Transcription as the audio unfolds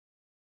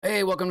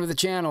Hey, welcome to the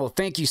channel.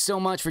 Thank you so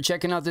much for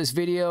checking out this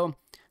video.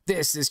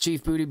 This is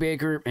Chief Booty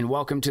Baker, and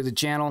welcome to the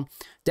channel.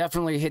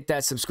 Definitely hit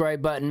that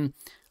subscribe button.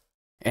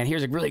 And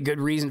here's a really good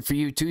reason for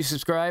you to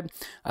subscribe.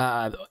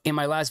 In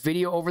my last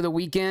video over the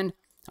weekend,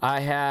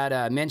 I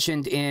had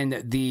mentioned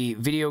in the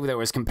video that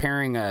was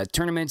comparing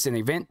tournaments and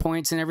event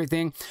points and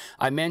everything,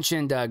 I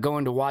mentioned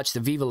going to watch the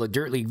Viva La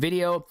Dirt League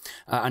video.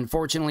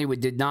 Unfortunately, we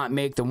did not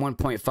make the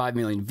 1.5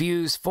 million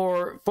views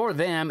for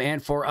them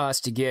and for us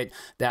to get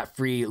that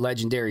free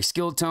legendary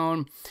skill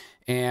tone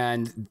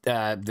and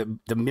the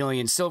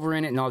million silver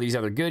in it and all these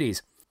other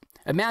goodies.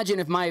 Imagine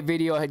if my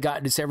video had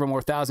gotten to several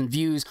more thousand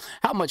views,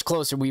 how much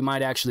closer we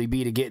might actually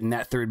be to getting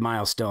that third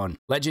milestone.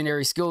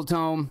 Legendary skill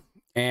tone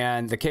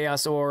and the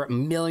Chaos Ore,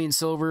 million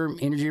silver,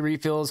 energy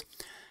refills,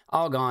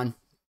 all gone.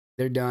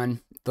 They're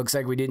done. Looks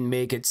like we didn't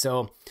make it.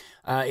 So,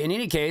 in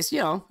any case, you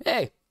know,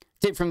 hey,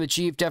 tip from the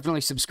Chief,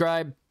 definitely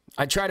subscribe.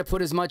 I try to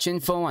put as much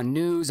info on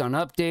news, on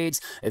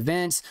updates,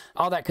 events,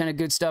 all that kind of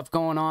good stuff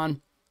going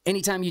on.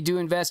 Anytime you do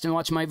invest and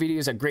watch my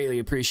videos, I greatly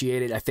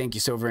appreciate it. I thank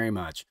you so very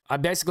much.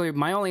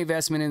 My only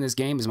investment in this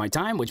game is my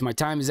time, which my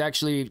time is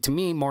actually, to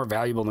me, more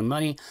valuable than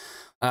money.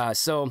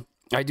 So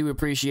I do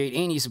appreciate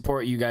any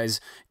support you guys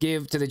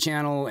give to the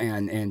channel,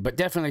 but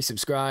definitely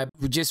subscribe.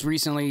 We just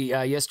recently,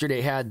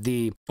 yesterday, had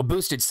the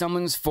boosted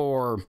summons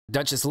for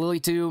Duchess Lily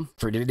 2.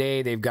 For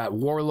today, they've got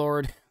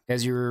Warlord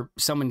as your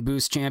summon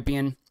boost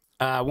champion.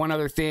 One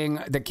other thing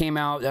that came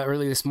out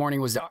early this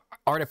morning was the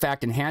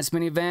Artifact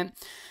Enhancement event.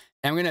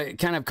 I'm going to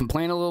kind of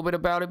complain a little bit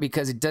about it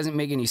because it doesn't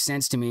make any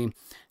sense to me.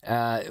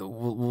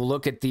 We'll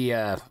look at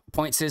the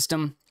point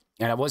system.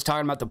 And I was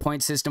talking about the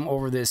point system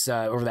over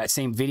that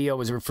same video I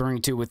was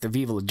referring to with the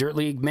Viva La Dirt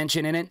League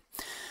mention in it.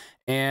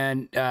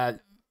 And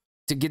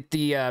to get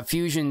the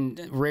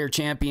Fusion Rare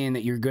Champion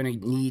that you're going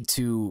to need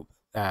to,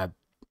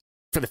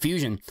 for the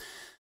Fusion,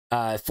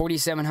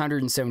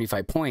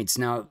 4,775 points.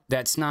 Now,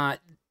 that's not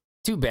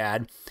too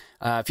bad.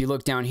 If you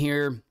look down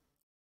here,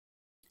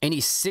 any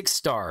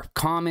 6-star,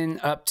 common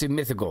up to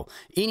mythical,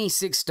 any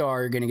 6-star,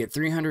 you're going to get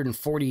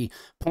 340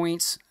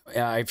 points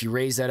if you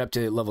raise that up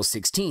to level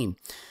 16.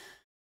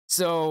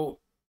 So,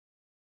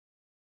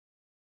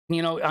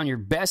 you know, on your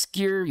best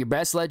gear, your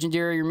best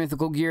legendary, your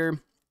mythical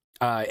gear,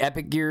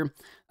 epic gear,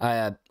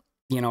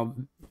 you know,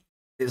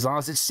 as long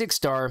as it's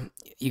 6-star,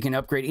 you can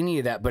upgrade any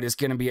of that, but it's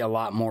going to be a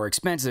lot more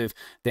expensive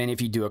than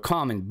if you do a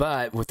common.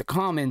 But with the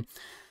common,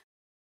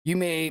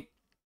 you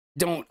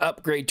don't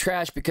upgrade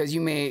trash because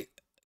you may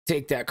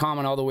take that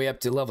common all the way up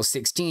to level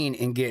 16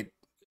 and get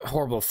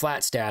horrible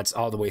flat stats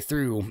all the way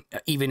through,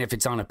 even if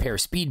it's on a pair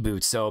of speed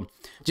boots. So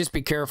just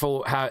be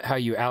careful how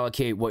you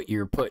allocate what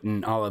you're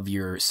putting all of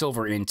your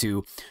silver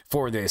into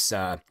for this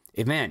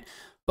event.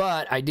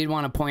 But I did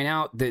want to point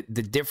out that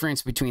the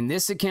difference between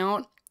this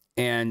account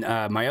and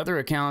my other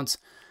accounts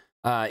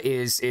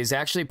is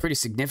actually pretty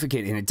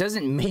significant, and it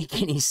doesn't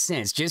make any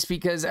sense. Just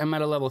because I'm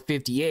at a level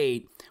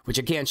 58, which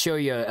I can't show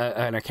you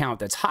an account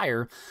that's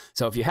higher.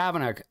 So if you have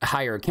a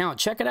higher account,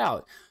 check it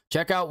out.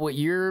 Check out what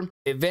your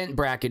event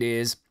bracket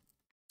is.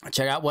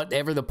 Check out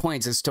whatever the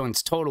points is.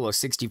 It's total of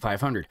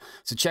 6,500.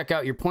 So check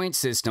out your point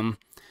system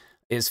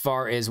as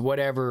far as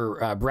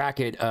whatever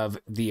bracket of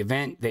the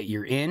event that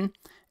you're in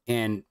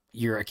and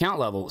your account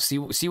level. See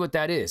what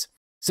that is.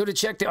 So to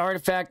check the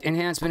Artifact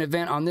Enhancement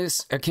event on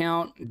this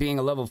account, being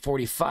a level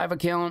 45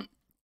 account,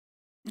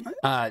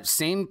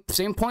 same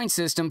point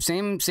system,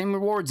 same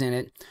rewards in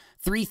it.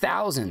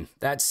 3,000.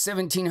 That's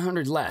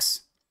 1,700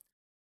 less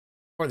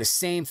for the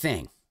same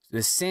thing.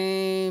 The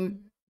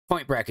same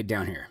point bracket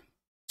down here.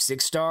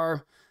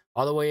 6-star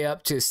all the way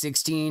up to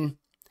 16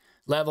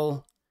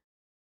 level.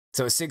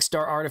 So a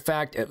 6-star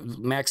artifact,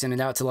 maxing it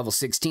out to level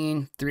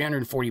 16,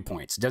 340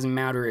 points. It doesn't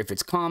matter if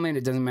it's common.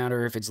 It doesn't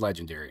matter if it's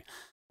legendary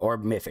or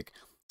mythic.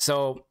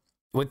 So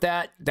with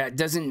that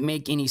doesn't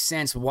make any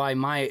sense why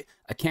my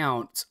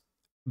account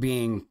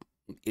being,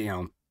 you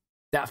know,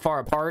 that far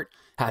apart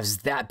has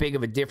that big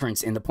of a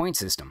difference in the point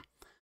system.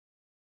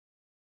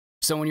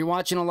 So when you're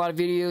watching a lot of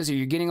videos or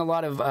you're getting a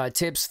lot of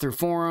tips through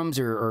forums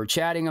or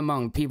chatting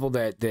among people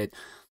that,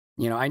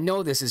 you know, I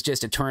know this is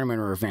just a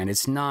tournament or event.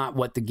 It's not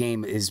what the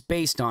game is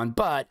based on,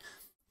 but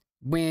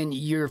when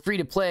you're free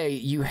to play,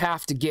 you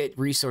have to get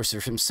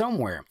resources from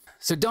somewhere.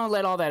 So don't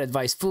let all that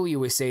advice fool you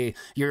with say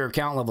your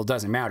account level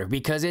doesn't matter,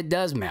 because it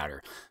does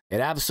matter. It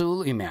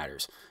absolutely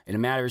matters. It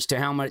matters to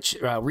how much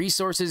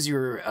resources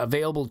you're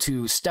available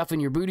to stuff in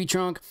your booty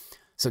trunk.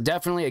 So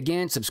definitely,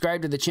 again,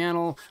 subscribe to the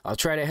channel. I'll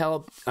try to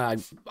help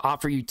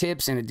offer you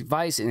tips and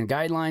advice and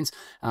guidelines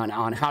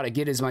on how to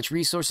get as much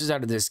resources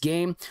out of this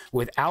game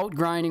without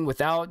grinding,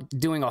 without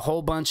doing a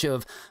whole bunch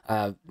of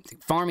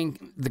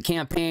farming the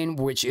campaign,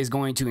 which is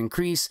going to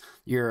increase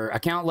your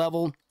account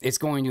level. It's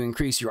going to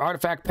increase your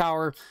artifact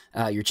power,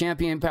 your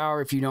champion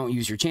power if you don't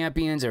use your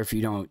champions, or if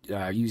you don't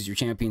use your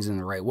champions in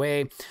the right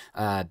way.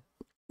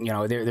 You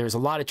know, there's a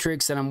lot of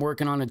tricks that I'm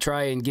working on to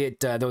try and get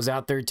those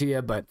out there to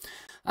you, but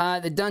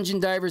the Dungeon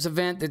Divers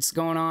event that's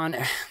going on,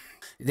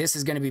 This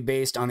is going to be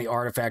based on the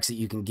artifacts that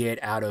you can get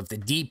out of the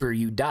deeper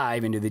you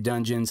dive into the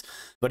dungeons.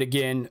 But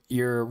again,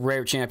 your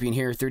rare champion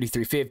here,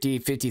 3350,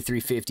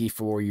 5350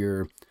 for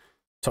your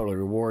total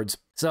rewards.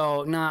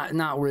 So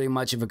not really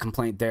much of a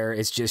complaint there.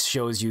 It just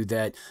shows you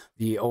that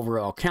the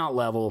overall count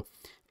level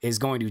is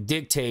going to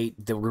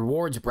dictate the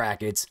rewards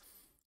brackets,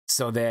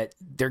 so that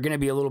they're going to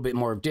be a little bit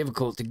more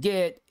difficult to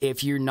get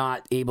if you're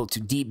not able to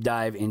deep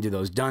dive into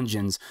those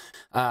dungeons.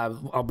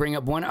 I'll bring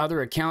up one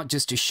other account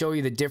just to show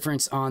you the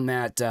difference on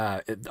that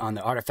on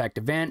the artifact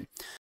event.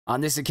 On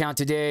this account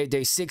today,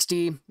 day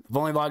 60. I've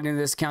only logged into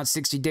this account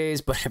 60 days,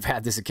 but I've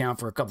had this account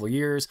for a couple of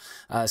years.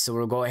 So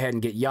we'll go ahead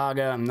and get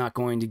Yaga. I'm not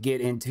going to get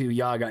into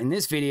Yaga in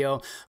this video.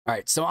 All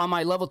right, so on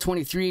my level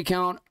 23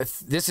 account,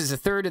 this is a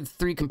third of the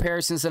 3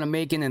 comparisons that I'm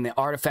making in the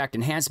artifact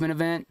enhancement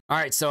event. All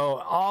right, so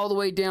all the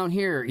way down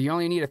here, you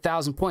only need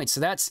 1,000 points.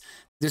 So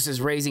this is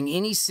raising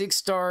any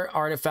 6-star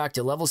artifact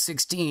to level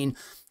 16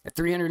 at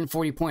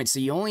 340 points. So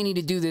you only need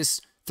to do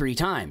this 3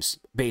 times,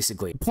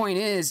 basically. The point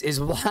is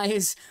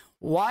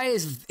why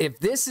is, if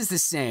this is the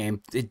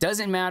same, it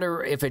doesn't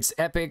matter if it's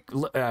epic,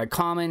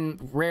 common,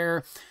 rare,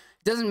 it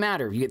doesn't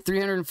matter. You get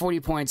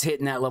 340 points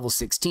hitting that level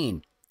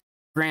 16.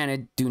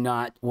 Granted, do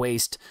not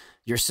waste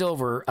your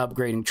silver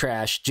upgrading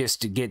trash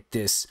just to get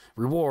this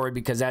reward,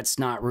 because that's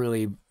not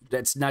really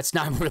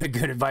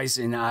good advice,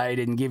 and I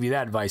didn't give you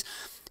that advice.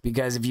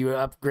 Because if you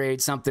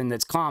upgrade something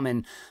that's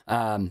common,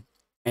 and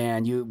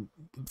you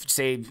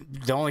say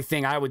the only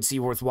thing I would see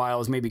worthwhile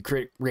is maybe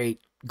crit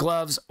rate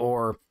gloves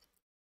or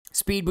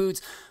speed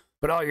boots,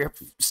 but all your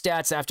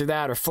stats after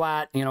that are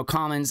flat, you know,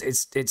 commons.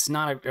 It's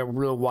not a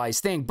real wise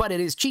thing, but it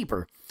is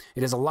cheaper.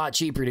 It is a lot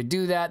cheaper to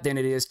do that than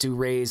it is to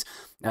raise,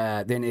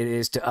 than it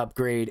is to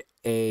upgrade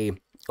a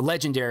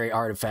legendary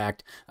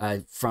artifact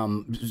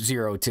from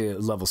 0 to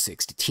level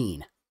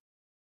 16.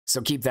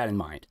 So keep that in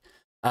mind.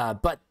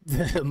 But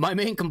my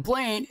main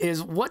complaint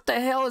is, what the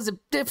hell is the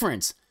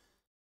difference?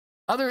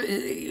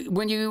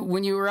 When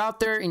you are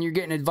out there and you're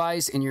getting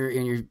advice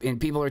and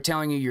people are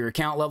telling you your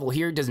account level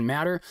here doesn't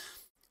matter,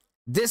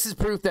 this is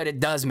proof that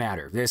it does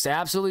matter. This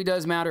absolutely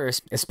does matter,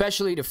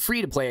 especially to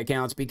free-to-play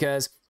accounts,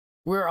 because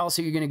where else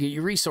are you going to get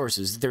your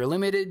resources? They're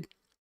limited.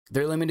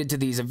 They're limited to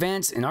these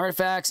events and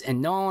artifacts.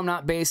 And no, I'm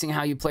not basing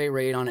how you play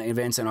raid on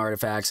events and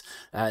artifacts.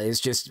 It's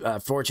just,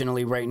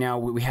 fortunately, right now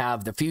we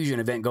have the fusion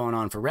event going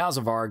on for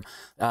Razelvarg.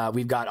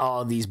 We've got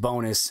all of these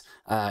bonus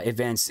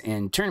events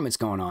and tournaments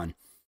going on.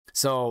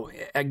 So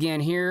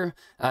again, here,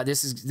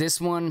 this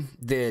one,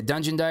 the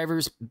dungeon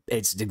divers,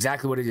 it's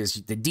exactly what it is.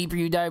 The deeper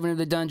you dive into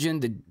the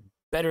dungeon, the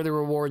better the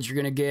rewards you're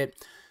going to get.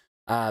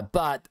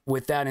 But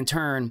with that in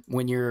turn,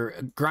 when you're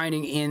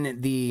grinding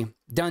in the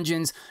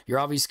dungeons, you're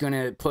obviously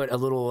going to put a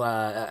little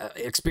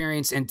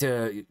experience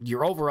into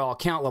your overall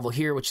count level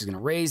here, which is going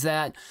to raise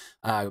that.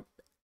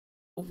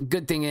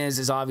 Good thing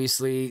is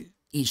obviously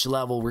each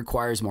level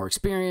requires more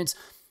experience.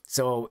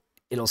 So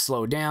it'll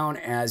slow down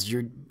as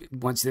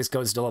once this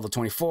goes to level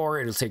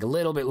 24, it'll take a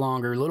little bit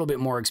longer, a little bit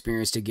more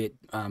experience to get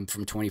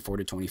from 24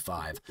 to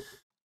 25.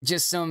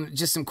 Just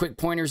some quick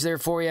pointers there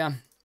for you.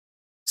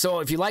 So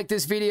if you like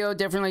this video,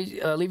 definitely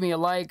leave me a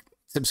like,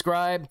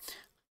 subscribe,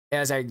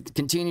 as I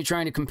continue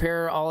trying to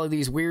compare all of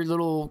these weird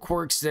little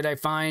quirks that I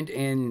find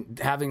in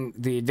having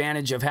the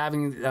advantage of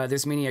having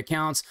this many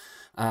accounts.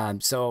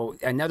 So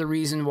another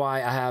reason why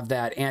I have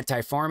that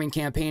anti-farming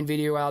campaign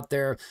video out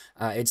there,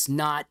 it's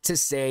not to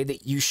say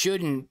that you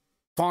shouldn't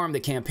farm the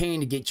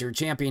campaign to get your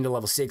champion to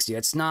level 60.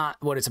 That's not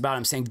what it's about.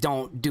 I'm saying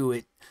don't do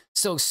it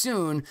so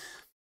soon,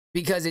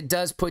 because it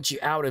does put you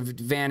out of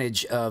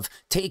advantage of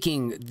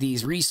taking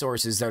these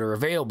resources that are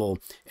available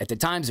at the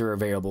times they're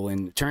available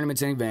in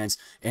tournaments and events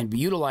and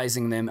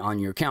utilizing them on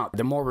your account.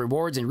 The more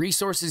rewards and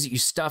resources you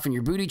stuff in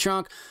your booty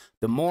trunk,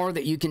 the more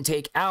that you can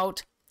take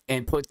out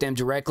and put them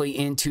directly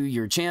into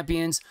your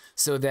champions,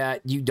 so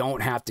that you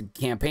don't have to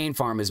campaign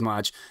farm as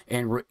much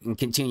and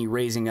continue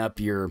raising up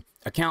your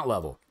account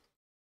level.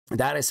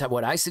 That is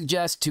what I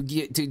suggest to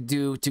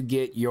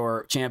get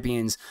your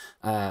champions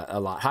a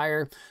lot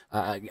higher.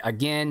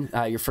 Again,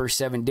 your first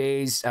 7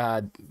 days,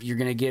 you're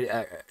gonna get.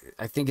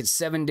 I think it's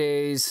 7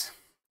 days.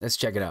 Let's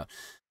check it out.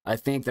 I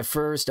think the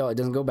first. Oh, it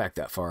doesn't go back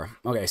that far.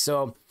 Okay,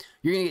 so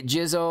you're gonna get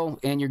Jizzo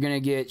and you're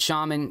gonna get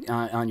Shaman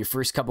on your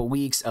first couple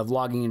weeks of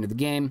logging into the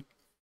game.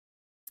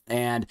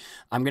 And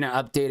I'm going to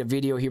update a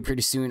video here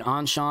pretty soon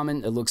on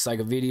Shaman. It looks like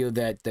a video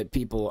that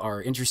people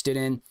are interested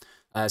in.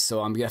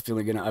 So I'm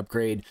definitely going to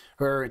upgrade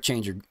her,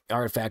 change her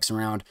artifacts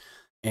around,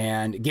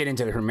 and get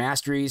into her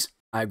masteries.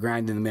 I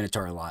grind in the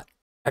Minotaur a lot.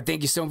 I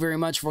thank you so very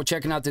much for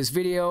checking out this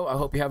video. I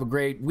hope you have a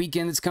great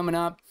weekend that's coming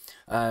up.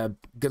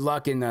 Good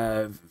luck in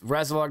the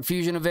Razelvarg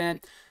Fusion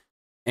event.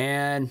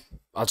 And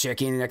I'll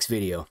check you in the next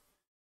video.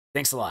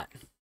 Thanks a lot.